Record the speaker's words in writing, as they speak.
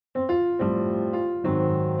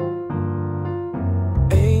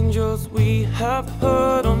have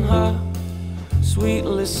heard on high,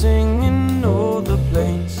 sweetly singing o'er the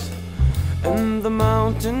plains, and the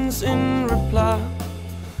mountains in reply,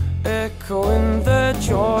 echoing their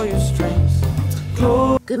joyous strains.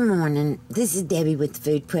 Good morning, this is Debbie with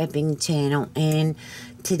the Food Prepping channel, and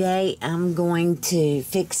today I'm going to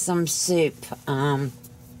fix some soup.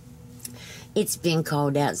 It's been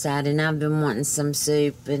cold outside and I've been wanting some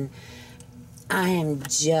soup, and I am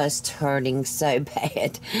just hurting so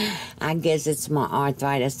bad. I guess it's my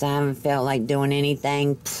arthritis. I haven't felt like doing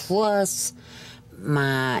anything. Plus,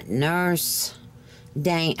 my nurse,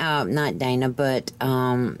 not Dana, but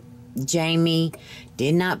Jamie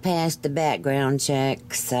did not pass the background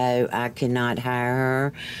check, so I cannot hire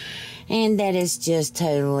her. And that has just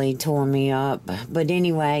totally tore me up. But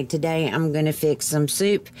anyway, today I'm going to fix some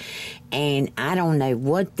soup. And I don't know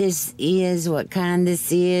what this is, what kind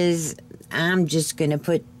this is. I'm just going to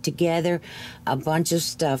put together a bunch of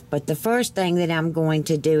stuff. But the first thing that I'm going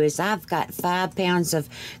to do is I've got 5 pounds of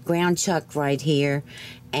ground chuck right here.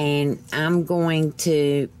 And I'm going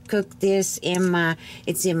to cook this it's in my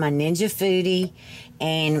Ninja Foodi.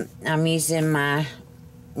 And I'm using my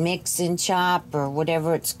mix and chop or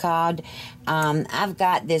whatever it's called. I've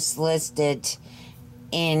got this listed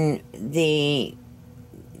down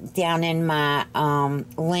in my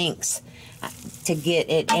links to get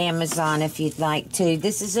at Amazon if you'd like to.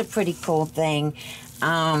 This is a pretty cool thing.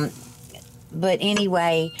 But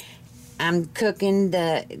anyway, I'm cooking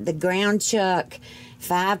the ground chuck,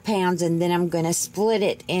 5 pounds, and then I'm going to split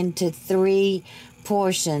it into 3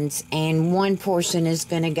 portions, and 1 portion is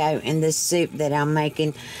going to go in the soup that I'm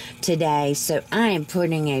making today. So I am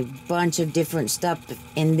putting a bunch of different stuff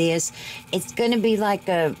in this. It's going to be like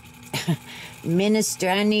a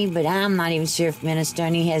minestrone, but I'm not even sure if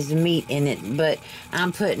minestrone has meat in it. But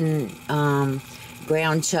I'm putting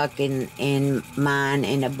ground chuck in mine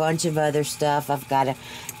and a bunch of other stuff I've got to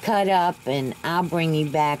cut up, and I'll bring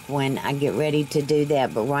you back when I get ready to do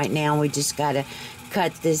that. But right now we just got to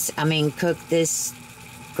cook this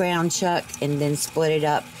ground chuck and then split it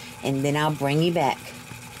up, and then I'll bring you back.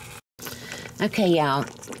 Okay, y'all.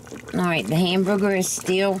 Alright, the hamburger is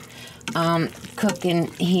still cooking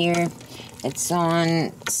here. It's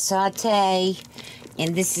on saute,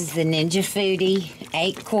 and this is the Ninja Foodi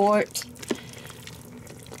 8 quart.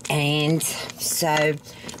 And so I'm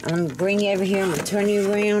going to bring you over here. I'm going to turn you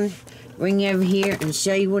around, bring you over here, and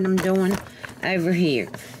show you what I'm doing over here.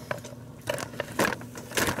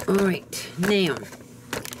 Alright, now,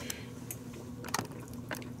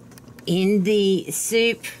 in the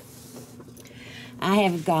soup, I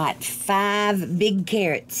have got 5 big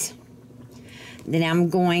carrots that I'm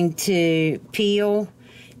going to peel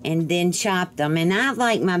and then chop them. And I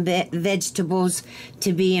like my vegetables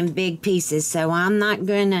to be in big pieces, so I'm not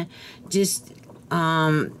going to just,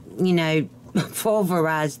 pulverize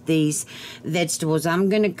these vegetables. I'm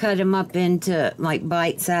going to cut them up into like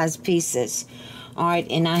bite-sized pieces.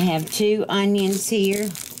 Alright, and I have 2 onions here.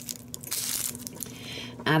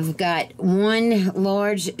 I've got 1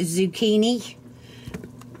 large zucchini.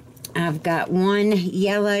 I've got 1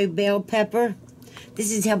 yellow bell pepper.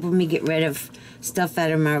 This is helping me get rid of stuff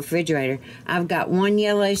out of my refrigerator. I've got 1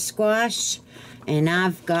 yellow squash, and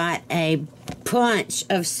I've got a bunch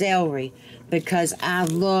of celery because I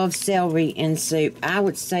love celery in soup. I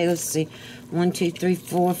would say, let's see, 1, 2, 3,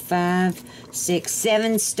 4, 5, 6,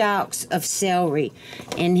 7 stalks of celery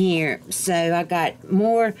in here. So I got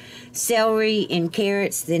more celery and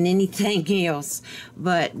carrots than anything else,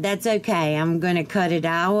 but that's okay. I'm going to cut it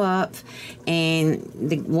all up,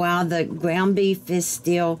 and while the ground beef is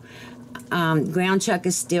still, ground chuck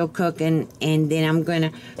is still cooking, and then I'm going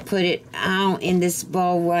to put it all in this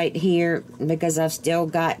bowl right here because I've still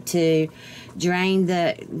got to drain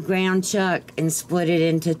the ground chuck and split it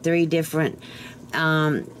into 3 different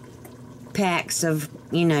packs of,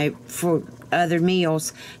 for other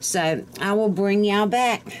meals. So I will bring y'all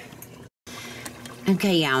back.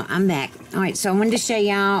 Okay, y'all, I'm back. Alright, so I wanted to show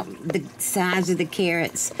y'all the size of the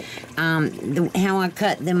carrots, how I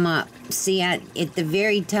cut them up. See, at the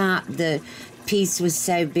very top, the piece was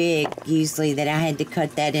so big, usually, that I had to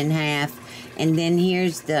cut that in half. And then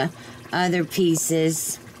here's the other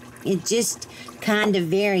pieces. It just kind of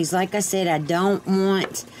varies. Like I said, I don't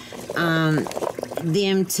want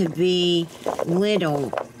them to be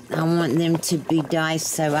little. I want them to be diced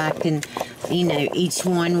so I can, each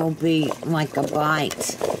one will be like a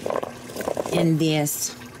bite in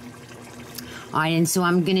this. Alright, and so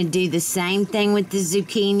I'm going to do the same thing with the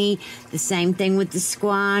zucchini, the same thing with the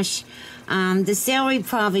squash. The celery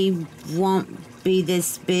probably won't be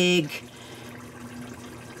this big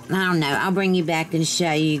I don't know. I'll bring you back and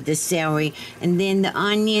show you the celery. And then the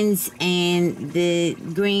onions and the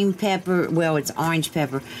green pepper. Well, it's orange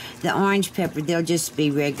pepper. The orange pepper, they'll just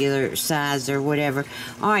be regular size or whatever.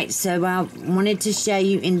 Alright, so I wanted to show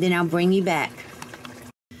you and then I'll bring you back.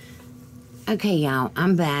 Okay, y'all,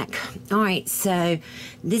 I'm back. Alright, so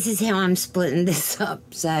this is how I'm splitting this up.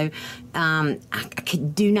 So, I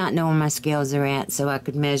do not know where my scales are at, so I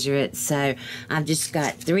could measure it. So, I've just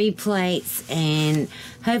got 3 plates, and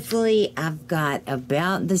hopefully I've got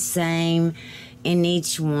about the same in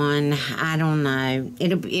each one. I don't know.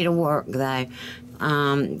 It'll work, though,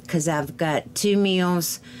 because I've got 2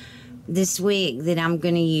 meals this week that I'm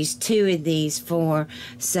going to use 2 of these for.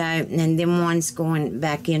 So, and then one's going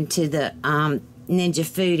back into the Ninja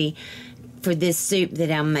Foodi for this soup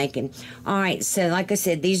that I'm making. Alright, so like I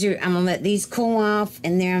said, I'm going to let these cool off,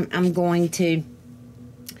 and then I'm going to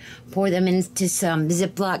pour them into some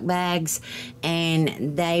Ziploc bags,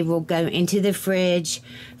 and they will go into the fridge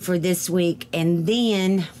for this week. And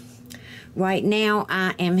then, right now,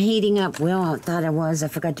 I am heating up, well, I thought I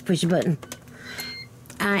forgot to push a button.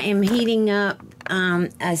 I am heating up I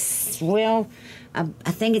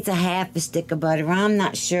think it's a half a stick of butter. I'm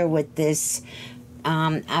not sure what this,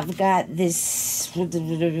 I've got this,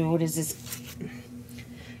 what is this?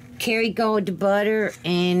 Kerrygold butter,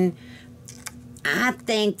 and I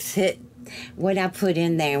think that what I put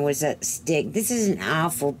in there was a stick. This is an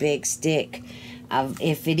awful big stick.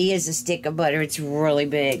 If it is a stick of butter, it's really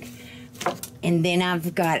big. And then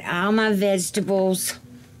I've got all my vegetables.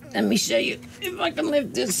 Let me show you if I can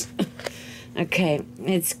lift this. Okay,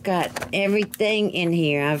 it's got everything in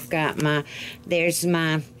here. I've got there's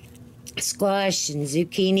my squash and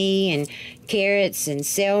zucchini and carrots and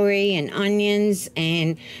celery and onions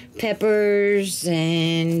and peppers,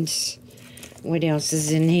 and what else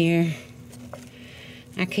is in here?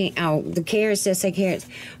 I can't, oh, the carrots, I say carrots.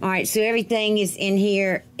 All right, so everything is in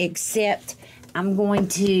here except I'm going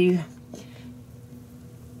to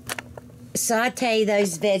saute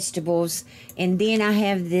those vegetables, and then I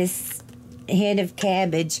have this head of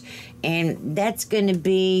cabbage, and that's going to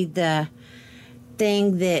be the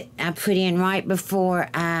thing that I put in right before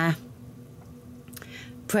I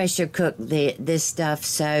pressure cook this stuff.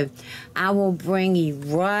 So I will bring you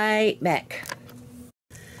right back.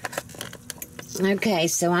 Okay,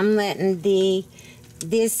 so I'm letting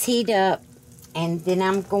this heat up, and then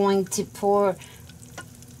I'm going to pour,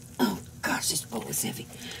 oh gosh, this bowl is heavy.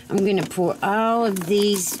 I'm going to pour all of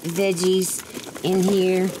these veggies in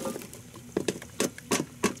here.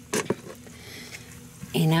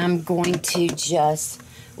 And I'm going to just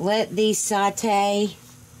let these saute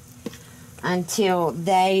until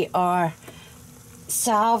they are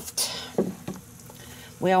soft.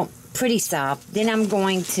 Well, pretty soft. Then I'm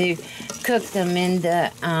going to cook them in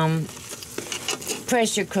the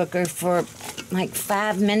pressure cooker for like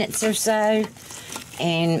 5 minutes or so.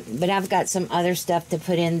 But I've got some other stuff to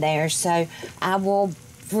put in there, so I will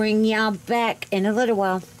bring y'all back in a little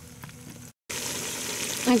while.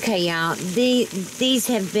 Okay, y'all, these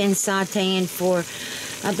have been sauteing for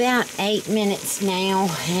about 8 minutes now,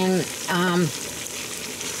 and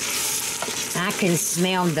I can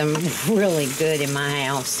smell them really good in my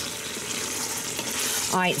house.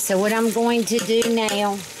 Alright, so what I'm going to do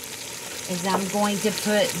now is I'm going to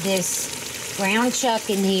put this ground chuck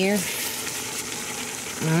in here.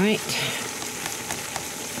 Alright.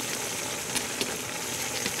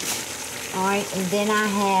 Alright, and then I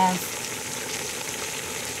have,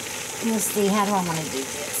 let's see, how do I want to do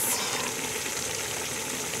this?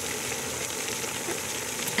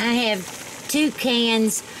 I have 2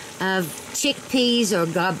 cans of chickpeas or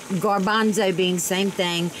garbanzo beans, same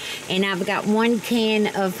thing, and I've got 1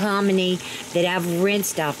 can of hominy that I've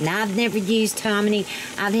rinsed off. Now, I've never used hominy.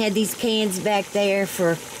 I've had these cans back there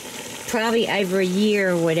for probably over a year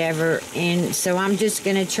or whatever, and so I'm just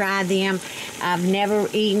going to try them. I've never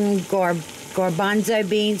eaten garbanzo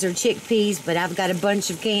beans or chickpeas, but I've got a bunch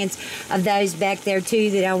of cans of those back there too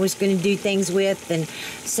that I was going to do things with, and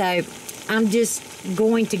so I'm just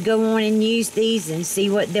going to go on and use these and see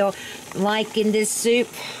what they'll like in this soup.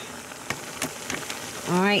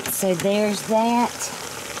 Alright, so there's that.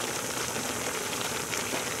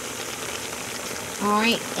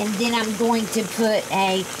 Alright, and then I'm going to put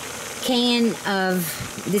a can of,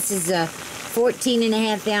 this is a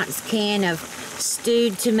 14.5 ounce can of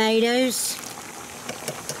stewed tomatoes.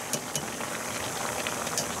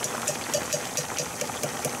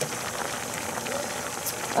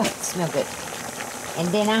 Oh, it smells good. And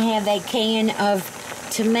then I have a can of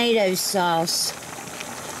tomato sauce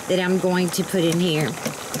that I'm going to put in here.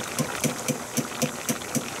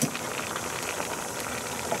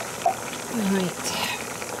 Alright.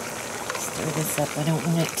 stir this up. I don't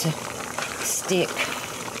want it to stick.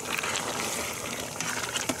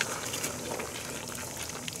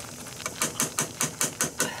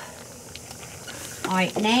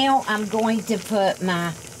 Alright, now I'm going to put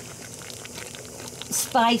my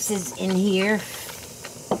spices in here.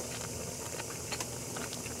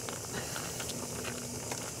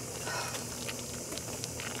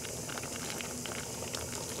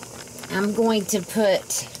 I'm going to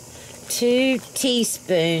put 2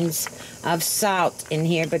 teaspoons of salt in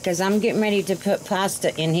here because I'm getting ready to put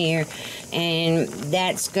pasta in here, and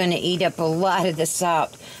that's going to eat up a lot of the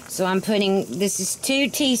salt. So I'm putting, this is 2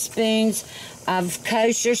 teaspoons of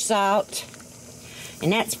kosher salt,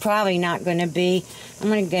 and that's probably not going to be, I'm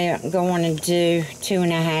going to go on and do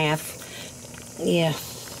 2.5. Yeah.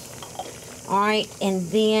 Alright, and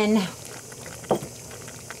then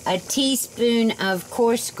a teaspoon of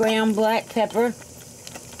coarse ground black pepper.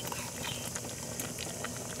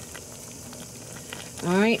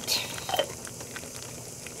 Alright.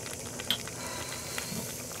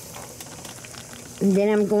 And then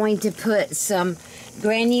I'm going to put some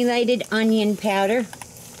granulated onion powder.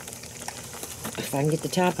 If I can get the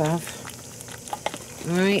top off.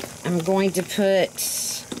 Alright, I'm going to put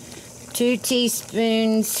 2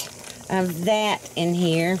 teaspoons of that in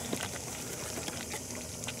here.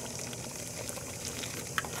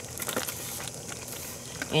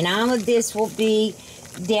 And all of this will be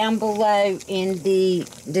down below in the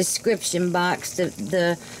description box,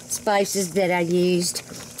 the spices that I used.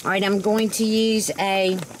 Alright, I'm going to use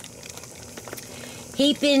a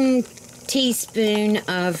heaping teaspoon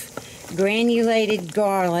of granulated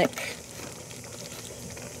garlic.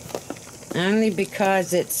 Only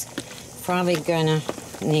because it's probably gonna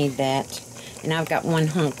need that. And I've got 1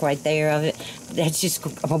 hunk right there of it. That's just,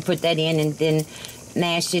 I'm gonna put that in and then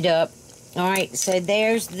mash it up. Alright, so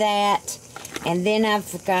there's that. And then I've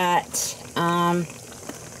got,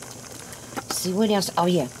 see what else? Oh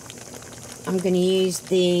yeah, I'm going to use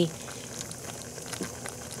the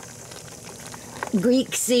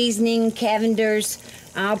Greek seasoning, Cavender's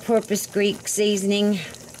all-purpose Greek seasoning.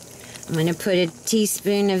 I'm going to put a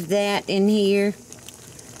teaspoon of that in here.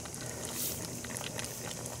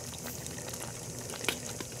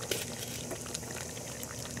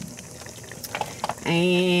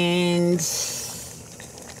 And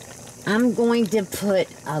I'm going to put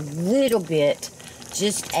a little bit,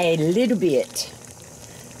 just a little bit,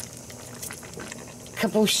 a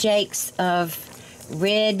couple shakes of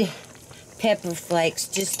red pepper flakes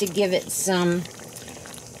just to give it some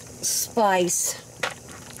spice.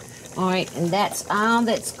 Alright, and that's all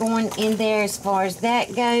that's going in there as far as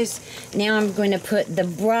that goes. Now I'm going to put the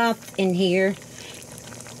broth in here.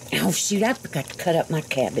 Oh shoot, I forgot to cut up my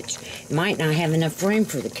cabbage. Might not have enough room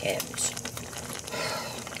for the cabbage.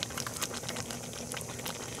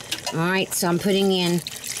 Alright, so I'm putting in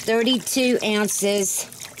 32 ounces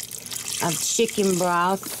of chicken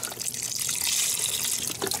broth.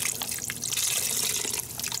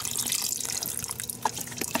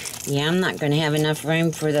 Yeah, I'm not going to have enough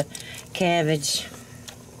room for the cabbage.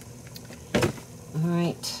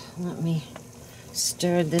 Alright, let me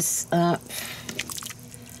stir this up.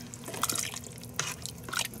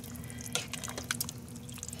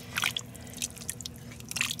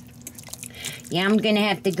 Yeah, I'm going to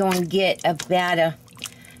have to go and get about a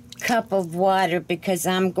cup of water because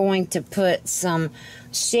I'm going to put some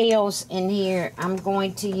shells in here. I'm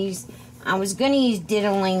going to use, I was going to use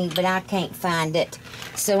dittolini, but I can't find it.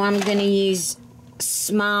 So I'm going to use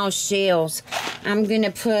small shells. I'm going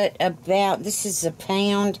to put about, this is a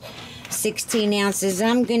pound, 16 ounces.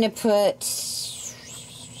 I'm going to put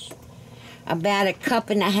about a cup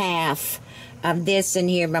and a half of this in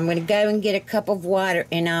here. But I'm going to go and get a cup of water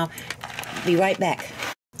and I'll be right back.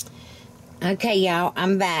 Okay, y'all,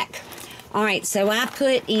 I'm back. Alright, so I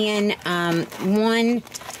put in 1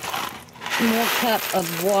 more cup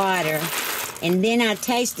of water, and then I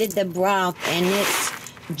tasted the broth, and it's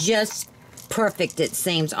just perfect, it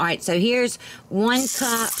seems. Alright, so here's 1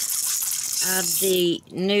 cup of the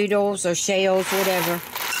noodles or shells, whatever.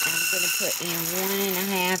 I'm going to put in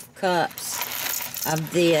 1.5 cups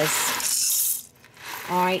of this.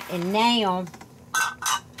 Alright, and now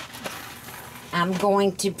I'm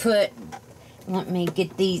going to put, let me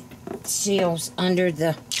get these shells under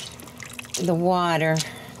the water.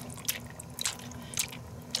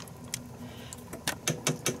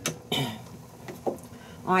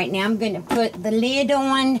 Alright, now I'm going to put the lid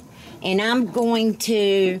on, and I'm going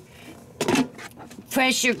to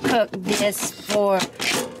pressure cook this for,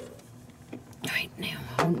 right now,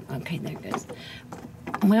 okay, there it goes.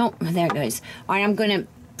 Well, there it goes. Alright, I'm going to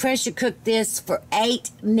pressure cook this for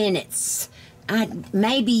 8 minutes.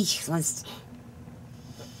 maybe,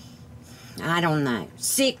 I don't know,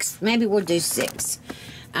 6. Maybe we'll do 6.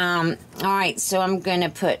 All right, so I'm going to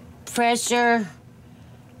put pressure.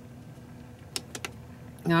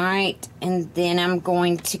 All right, and then I'm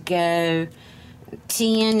going to go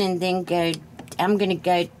 10, and then I'm going to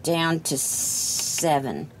go down to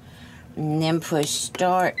 7, and then push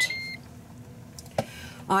start.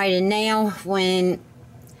 All right, and now when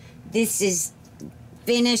this is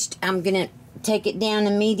finished, I'm going to take it down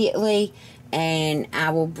immediately, and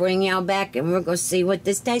I will bring y'all back, and we're going to see what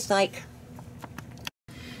this tastes like.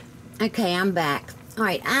 Okay, I'm back. All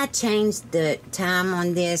right, I changed the time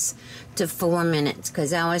on this to 4 minutes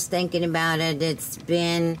because I was thinking about it. It's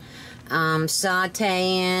been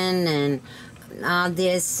sauteing and all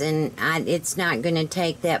this, and it's not going to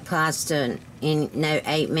take that pasta in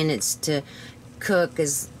 8 minutes to cook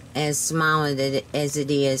as small as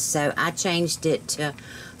it is. So I changed it to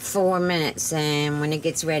 4 minutes, and when it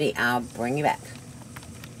gets ready, I'll bring you back.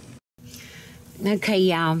 Okay,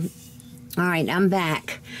 y'all. All right, I'm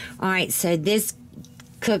back. All right, so this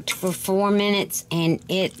cooked for 4 minutes, and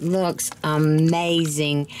it looks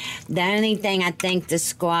amazing. The only thing I think the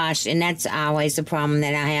squash, and that's always a problem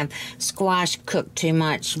that I have, squash cooked too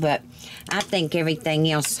much, but I think everything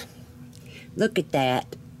else, look at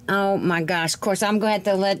that. Oh my gosh, of course I'm going to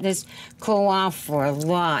have to let this cool off for a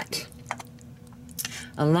long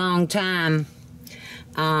time.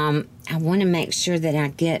 I want to make sure that I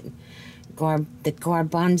get the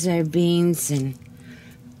garbanzo beans, and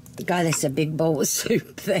God, that's a big bowl of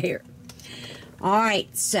soup there. All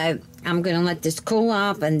right, so I'm going to let this cool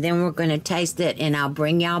off, and then we're going to taste it, and I'll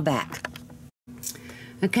bring y'all back.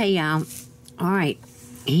 Okay, y'all. All right,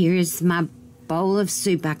 here's my bowl of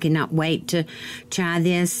soup. I cannot wait to try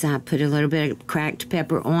this. I put a little bit of cracked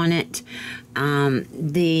pepper on it.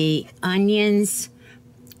 The onions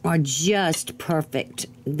are just perfect.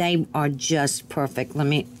 They are just perfect.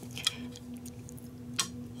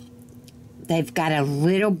 They've got a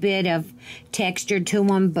little bit of texture to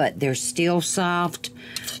them, but they're still soft.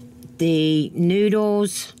 The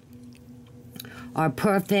noodles are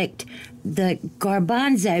perfect. The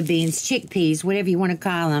garbanzo beans, chickpeas, whatever you want to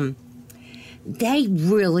call them, they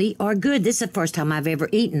really are good. This is the first time I've ever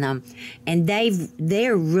eaten them, and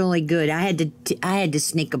they're really good. I had to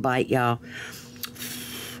sneak a bite, y'all.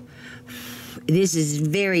 This is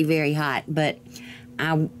very, very hot, but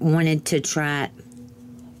I wanted to try it.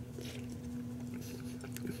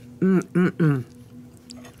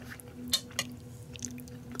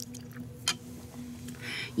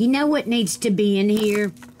 You know what needs to be in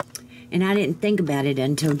here? And I didn't think about it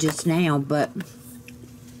until just now, but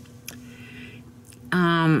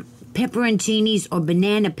pepperoncinis or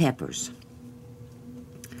banana peppers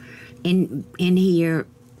in here,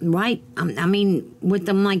 right? I mean, with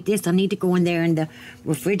them like this, I need to go in there in the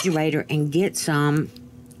refrigerator and get some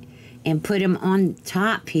and put them on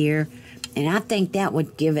top here. And I think that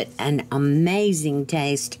would give it an amazing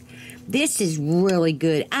taste. This is really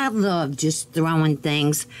good. I love just throwing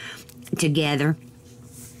things together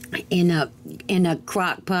in a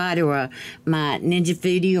crock pot or my Ninja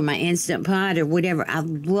Foodi or my Instant Pot or whatever. I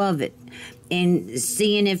love it. And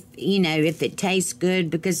seeing if it tastes good,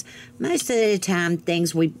 because most of the time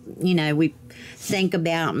things we think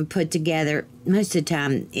about and put together, most of the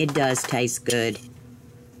time it does taste good.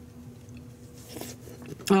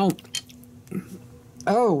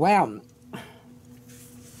 Oh, wow.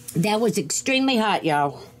 That was extremely hot,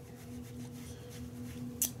 y'all.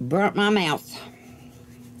 Burnt my mouth.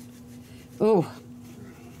 Oh.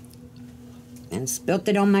 And spilt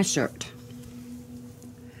it on my shirt.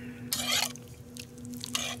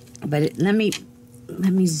 But let me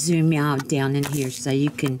zoom y'all down in here so you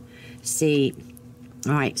can see.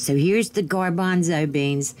 All right, so here's the garbanzo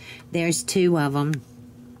beans. There's 2 of them.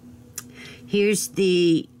 Here's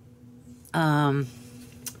the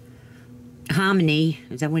hominy.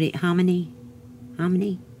 Is that what it, hominy?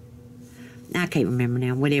 Hominy? I can't remember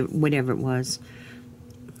now. Whatever it was.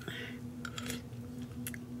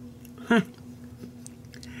 Huh.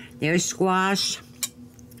 There's squash.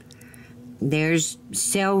 There's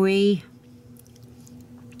celery.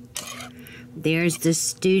 There's the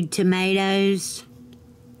stewed tomatoes.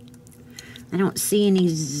 I don't see any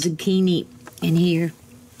zucchini in here.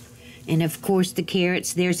 And of course the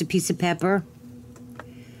carrots. There's a piece of pepper.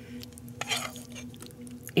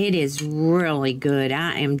 It is really good.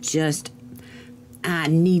 I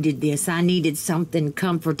needed this. I needed something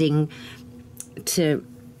comforting to,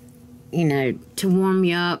 to warm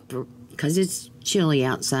you up because it's chilly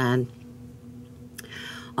outside.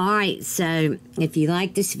 All right, so if you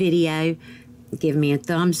like this video, give me a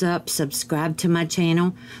thumbs up, subscribe to my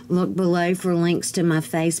channel. Look below for links to my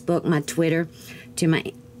Facebook, my Twitter, to my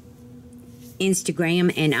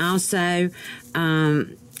Instagram, and also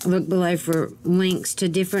look below for links to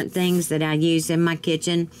different things that I use in my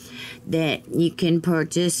kitchen that you can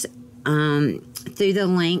purchase through the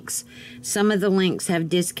links. Some of the links have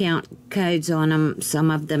discount codes on them, some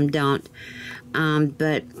of them don't.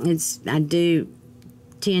 But I do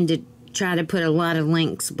tend to try to put a lot of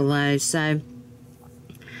links below. So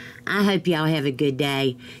I hope y'all have a good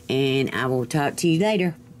day, and I will talk to you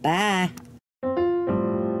later. Bye.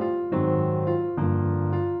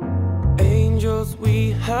 Angels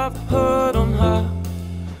we have heard on high,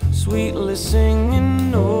 sweetly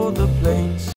singing o'er the plains.